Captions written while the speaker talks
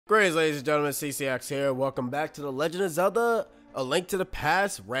Greetings, ladies and gentlemen, CCX here. Welcome back to The Legend of Zelda, A Link to the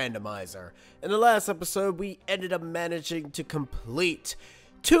Past Randomizer. In the last episode, we ended up managing to complete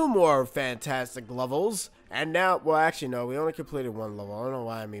 2 more fantastic levels. And now, well, actually, no, we only completed 1 level. I don't know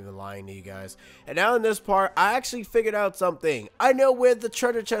why I'm even lying to you guys. And now in this part, I actually figured out something. I know where the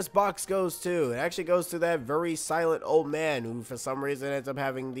treasure chest box goes to. It actually goes to that very silent old man who, for some reason, ends up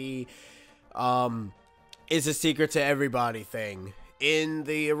having the, is a secret to everybody thing. In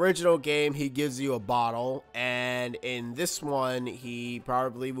the original game, he gives you a bottle, and in this one, he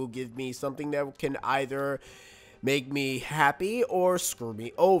probably will give me something that can either make me happy or screw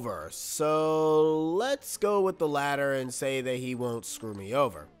me over. So let's go with the latter and say that he won't screw me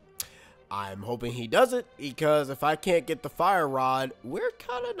over. I'm hoping he doesn't, because if I can't get the fire rod, we're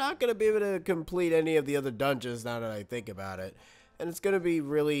kind of not going to be able to complete any of the other dungeons now that I think about it. And it's going to be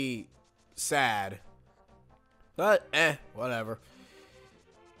really sad. But, whatever.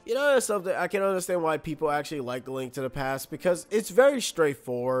 You know, there's something, I can understand why people actually like A Link to the Past, because it's very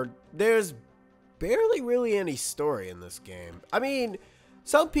straightforward. There's barely really any story in this game. I mean,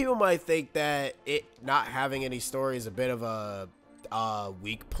 some people might think that it not having any story is a bit of a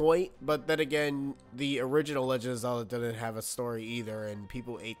weak point, but then again, the original Legend of Zelda didn't have a story either, and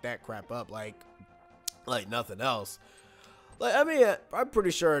people ate that crap up like nothing else. Like, I mean, I'm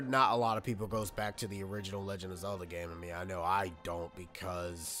pretty sure not a lot of people goes back to the original Legend of Zelda game. I mean, I know I don't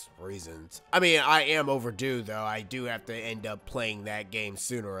because reasons. I mean, I am overdue, though. I do have to end up playing that game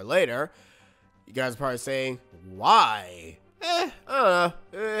sooner or later. You guys are probably saying, why? I don't know.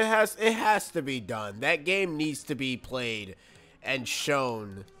 It has to be done. That game needs to be played and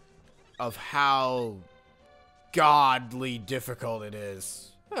shown of how godly difficult it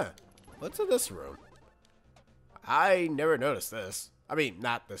is. Huh. What's in this room? I never noticed this. I mean,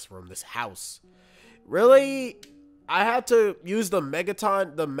 not this room, this house. Really? I had to use the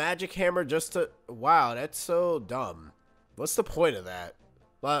Megaton, the magic hammer just to... Wow, that's so dumb. What's the point of that?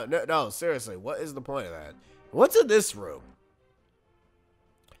 No, seriously, what is the point of that? What's in this room?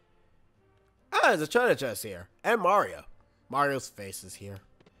 Ah, there's a treasure chest here. And Mario. Mario's face is here.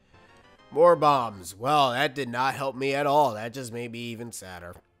 More bombs. Well, that did not help me at all. That just made me even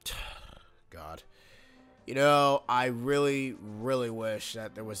sadder. God. You know, I really, really wish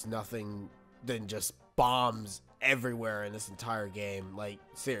that there was nothing than just bombs everywhere in this entire game. Like,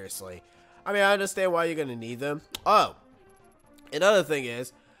 seriously. I mean, I understand why you're going to need them. Oh, another thing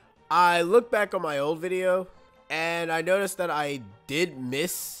is, I look back on my old video, and I noticed that I did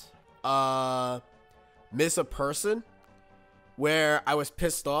miss a person where I was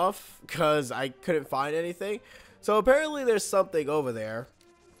pissed off because I couldn't find anything. So apparently there's something over there.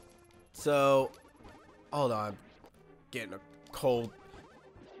 So... Hold on, I'm getting a cold.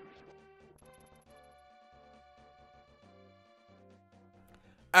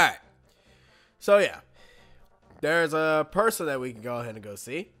 Alright, so yeah, there's a person that we can go ahead and go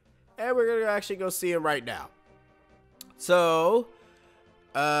see, and we're gonna actually go see him right now. So,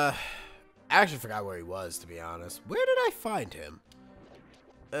 I actually forgot where he was, to be honest. Where did I find him?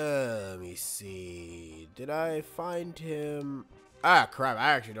 Let me see, did I find him? Ah, crap,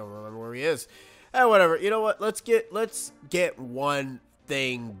 I actually don't remember where he is. Whatever. You know what? Let's get one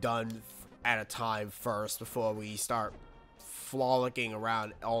thing done at a time first before we start frolicking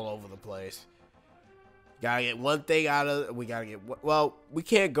around all over the place. Gotta get one thing out of. We gotta get. Well, we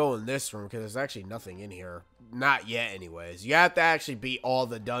can't go in this room because there's actually nothing in here. Not yet, anyways. You have to actually beat all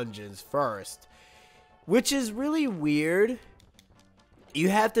the dungeons first, which is really weird. You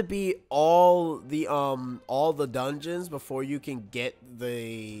have to beat all the dungeons before you can get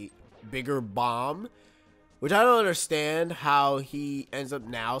the bigger bomb, which I don't understand how he ends up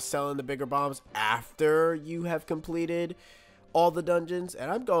now selling the bigger bombs after you have completed all the dungeons. And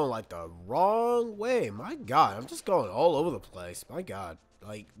I'm going like the wrong way. My God, I'm just going all over the place. My God,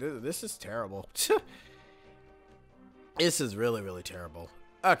 like this is terrible. This is really, really terrible.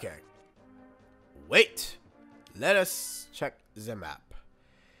 Okay, wait, let us check the map.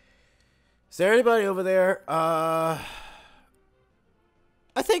 Is there anybody over there?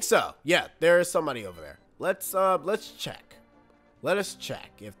 I think so. Yeah, there is somebody over there. Let's check. Let us check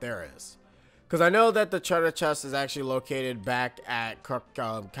if there is. Because I know that the treasure chest is actually located back at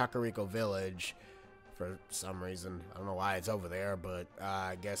Kakariko Village for some reason. I don't know why it's over there, but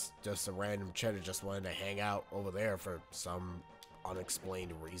I guess just a random treasure just wanted to hang out over there for some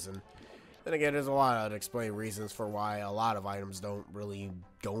unexplained reason. Then again, there's a lot of unexplained reasons for why a lot of items don't really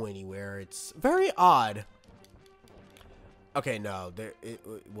go anywhere. It's very odd. Okay, no, it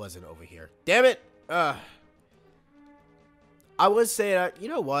wasn't over here. Damn it! I would say that, you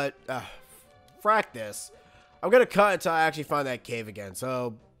know what? Frack this. I'm gonna cut until I actually find that cave again.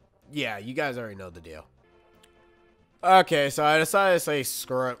 So, yeah, you guys already know the deal. Okay, so I decided to say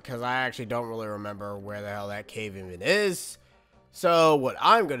screw it because I actually don't really remember where the hell that cave even is. So what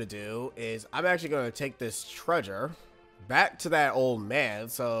I'm going to do is I'm actually going to take this treasure back to that old man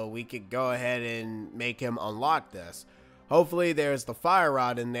so we could go ahead and make him unlock this. Hopefully there's the fire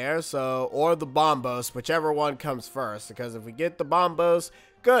rod in there, so, or the bombos, whichever one comes first, because if we get the bombos,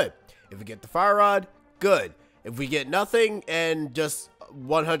 good. If we get the fire rod, good. If we get nothing and just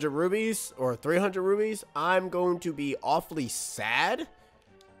 100 rubies or 300 rubies, I'm going to be awfully sad.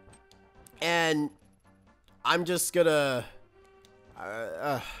 And I'm just gonna,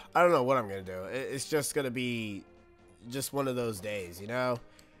 I don't know what I'm gonna do. It's just gonna be just one of those days, you know?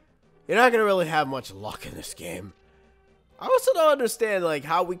 You're not gonna really have much luck in this game. I also don't understand, like,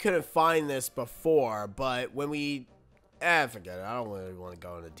 how we couldn't find this before, but when we... forget it. I don't really want to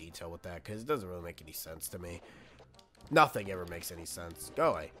go into detail with that, because it doesn't really make any sense to me. Nothing ever makes any sense.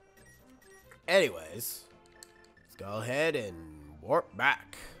 Go away. Anyways, let's go ahead and warp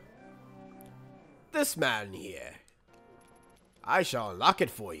back. This man here. I shall unlock it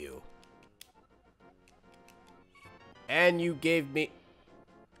for you. And you gave me...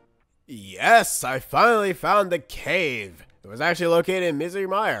 Yes, I finally found the cave. It was actually located in Misery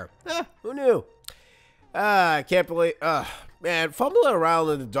Mire. Who knew? I can't believe... man, fumbling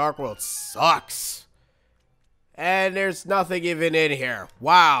around in the dark world sucks. And there's nothing even in here.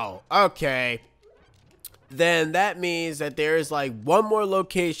 Wow. Okay. Then that means that there is like one more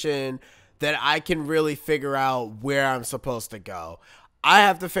location that I can really figure out where I'm supposed to go. I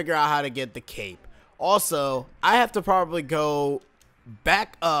have to figure out how to get the cape. Also, I have to probably go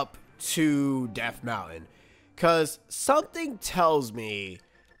back up to Death Mountain, because something tells me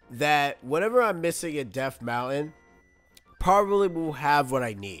that whenever I'm missing at Death Mountain, probably will have what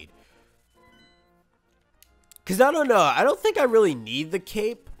I need. Because I don't know, I don't think I really need the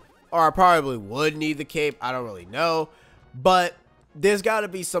cape, or I probably would need the cape, I don't really know, but there's got to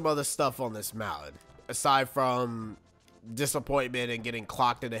be some other stuff on this mountain, aside from disappointment and getting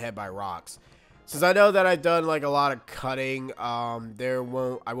clocked in the head by rocks. Since I know that I've done like a lot of cutting, I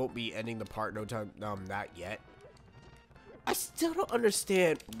won't be ending the part no time, not yet. I still don't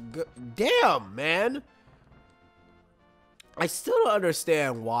understand. Damn, man. I still don't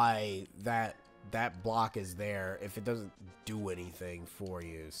understand why that block is there if it doesn't do anything for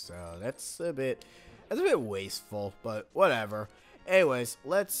you. So that's a bit wasteful, but whatever. Anyways,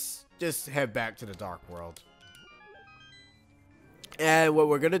 let's just head back to the Dark World. And what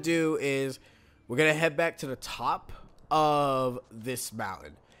we're gonna do is we're going to head back to the top of this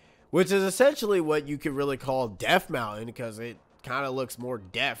mountain, which is essentially what you could really call Death Mountain, because it kind of looks more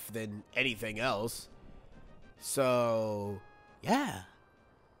death than anything else. So, yeah.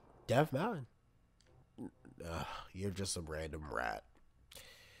 Death Mountain. You're just some random rat.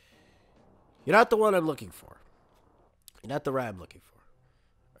 You're not the one I'm looking for. You're not the rat I'm looking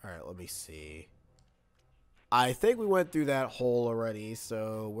for. Alright, let me see. I think we went through that hole already,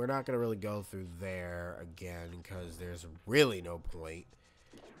 so we're not going to really go through there again, because there's really no point.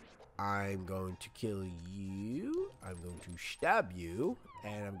 I'm going to kill you, I'm going to stab you,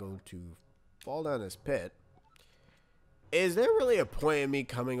 and I'm going to fall down this pit. Is there really a point in me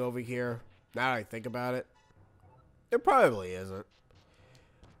coming over here, now that I think about it? There probably isn't.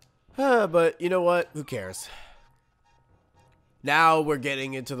 But you know what? Who cares? Now we're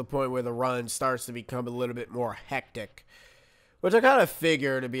getting into the point where the run starts to become a little bit more hectic, which I kind of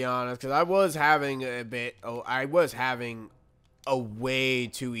figure, to be honest, because I was having a way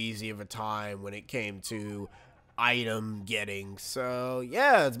too easy of a time when it came to item getting. So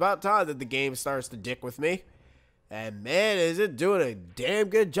yeah, it's about time that the game starts to dick with me, and man, is it doing a damn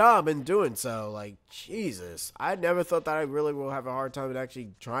good job in doing so. Like, Jesus, I never thought that I really will have a hard time in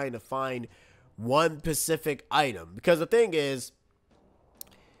actually trying to find one specific item, because the thing is,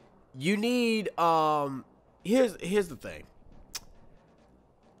 you need here's the thing.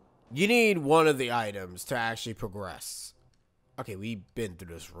 You need one of the items to actually progress. Okay, we've been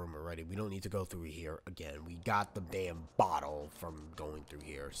through this room already. We don't need to go through here again. We got the damn bottle from going through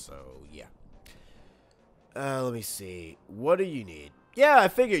here, so yeah. Let me see. What do you need? Yeah, I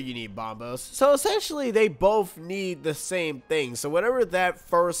figured you need bombos. So essentially, they both need the same thing. So whatever that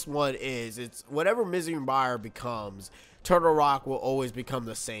first one is, it's whatever Misery Mire becomes, Turtle Rock will always become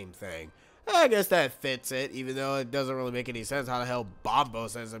the same thing. I guess that fits it, even though it doesn't really make any sense how the hell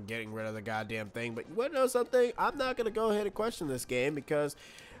Bombos ends up getting rid of the goddamn thing. But you want to know something? I'm not going to go ahead and question this game, because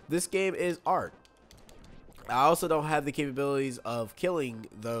this game is art. I also don't have the capabilities of killing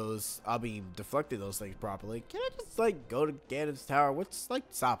those, deflecting those things properly. Can I just, like, go to Ganon's tower? What's, like,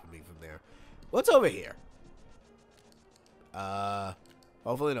 stopping me from there? What's over here?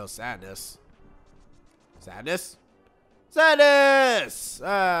 Hopefully no sadness. Sadness? Sadness!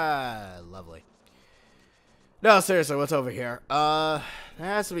 Ah, lovely. No, seriously, what's over here? There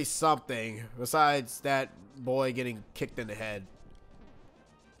has to be something besides that boy getting kicked in the head.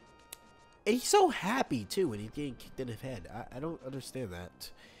 And he's so happy, too, when he's getting kicked in the head. I don't understand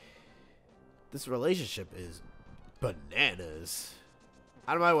that. This relationship is bananas.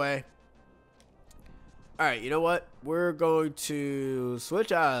 Out of my way. Alright, you know what? We're going to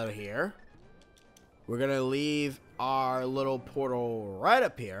switch out of here. We're going to leave our little portal right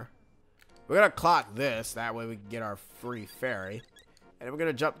up here. We're going to clock this. That way we can get our free ferry. And then we're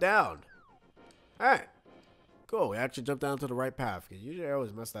going to jump down. Alright. Cool. We actually jumped down to the right path. Because usually I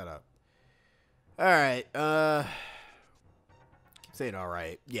always mess that up. Alright. Keep saying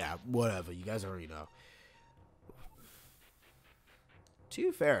alright. Yeah, whatever. You guys already know.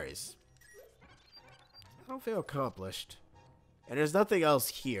 2 ferries. I don't feel accomplished. And there's nothing else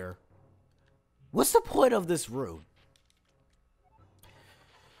here. What's the point of this room?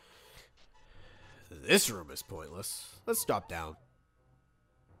 This room is pointless. Let's drop down.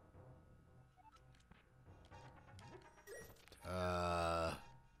 No,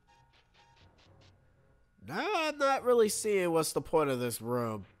 I'm not really seeing what's the point of this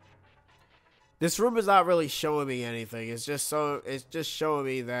room. This room is not really showing me anything. It's just showing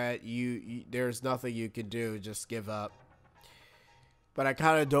me that there's nothing you can do. Just give up. But I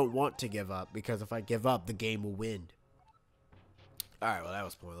kind of don't want to give up, because if I give up, the game will win. Alright, well, that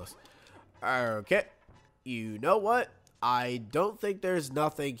was pointless. Okay. You know what? I don't think there's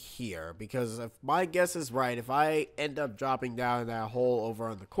nothing here, because if my guess is right, if I end up dropping down in that hole over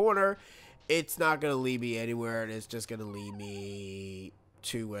on the corner, it's not going to lead me anywhere, and it's just going to lead me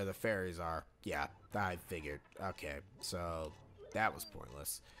to where the ferries are. Yeah, I figured. Okay, so that was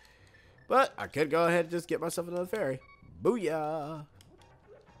pointless. But I could go ahead and just get myself another ferry. Booyah!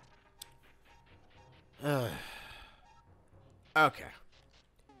 Okay.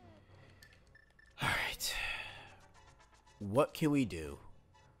 Alright. What can we do?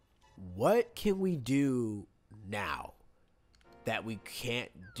 What can we do now that we can't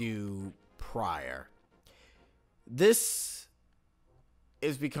do prior? This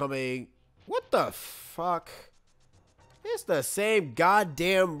is becoming... What the fuck? It's the same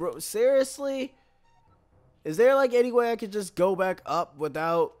goddamn road. Seriously? Is there like any way I could just go back up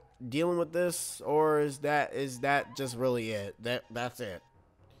without dealing with this? Or is that just really it? That's it.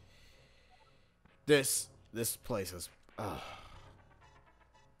 This place is...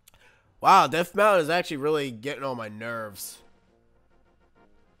 Wow, Death Mountain is actually really getting on my nerves.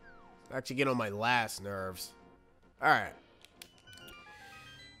 Actually getting on my last nerves. Alright.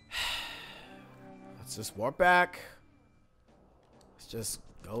 Let's just warp back. Let's just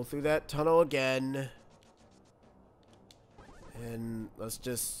go through that tunnel again. And let's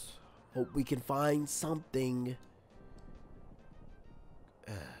just hope we can find something.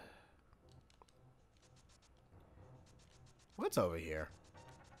 What's over here?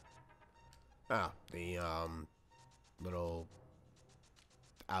 Oh, the little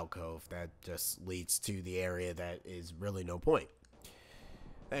alcove that just leads to the area that is really no point.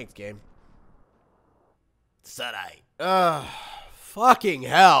 Thanks, game. Sudite. Ugh. Fucking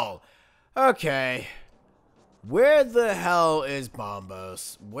hell. Okay. Where the hell is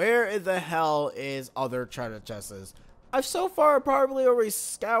Bombos? Where the hell is other treasure chests? I've so far probably already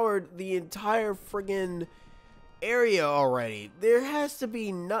scoured the entire friggin' area already. There has to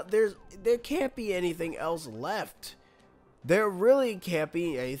be there can't be anything else left. There really can't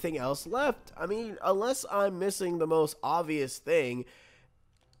be anything else left. I mean, unless I'm missing the most obvious thing.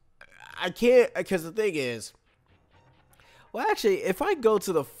 I can't, because the thing is, well, actually, if I go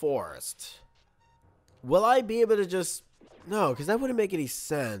to the forest, will I be able to just, no, because that wouldn't make any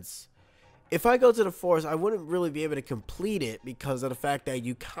sense. If I go to the forest, I wouldn't really be able to complete it because of the fact that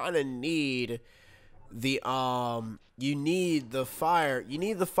you kind of need the, you need the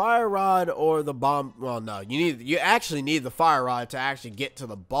fire rod or the bomb. Well, no, you actually need the fire rod to actually get to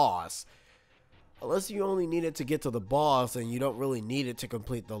the boss. Unless you only need it to get to the boss and you don't really need it to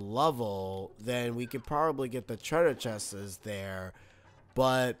complete the level, then we could probably get the treasure chests there.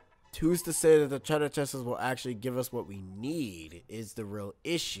 But who's to say that the treasure chests will actually give us what we need is the real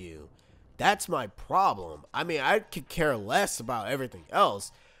issue. That's my problem. I mean, I could care less about everything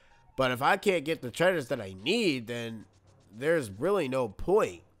else. But if I can't get the treasures that I need, then there's really no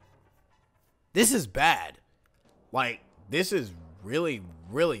point. This is bad. Like, this is really,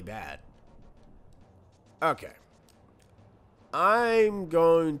 really bad. Okay. I'm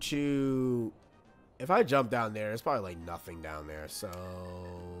going to... If I jump down there, there's probably like nothing down there. So...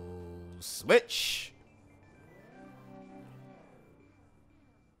 Switch.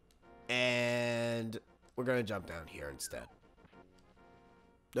 we're gonna jump down here instead.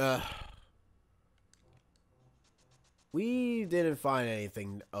 We didn't find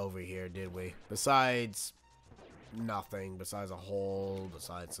anything over here, did we? Besides nothing. Besides a hole.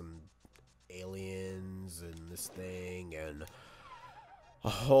 Besides some aliens and this thing and a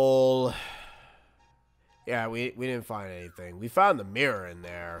hole. Yeah, we didn't find anything. We found the mirror in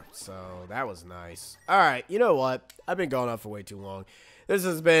there, so that was nice. Alright, you know what? I've been going on for way too long. This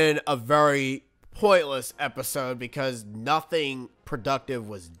has been a very pointless episode because nothing productive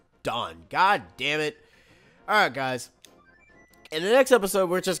was done. God damn it. Alright, guys. In the next episode,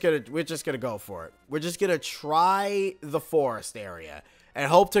 we're just gonna go for it. We're just gonna try the forest area and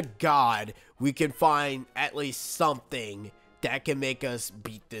hope to God we can find at least something that can make us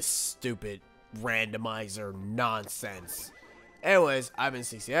beat this stupid randomizer nonsense. Anyways, I've been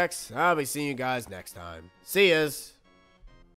CCX. I'll be seeing you guys next time. See yas.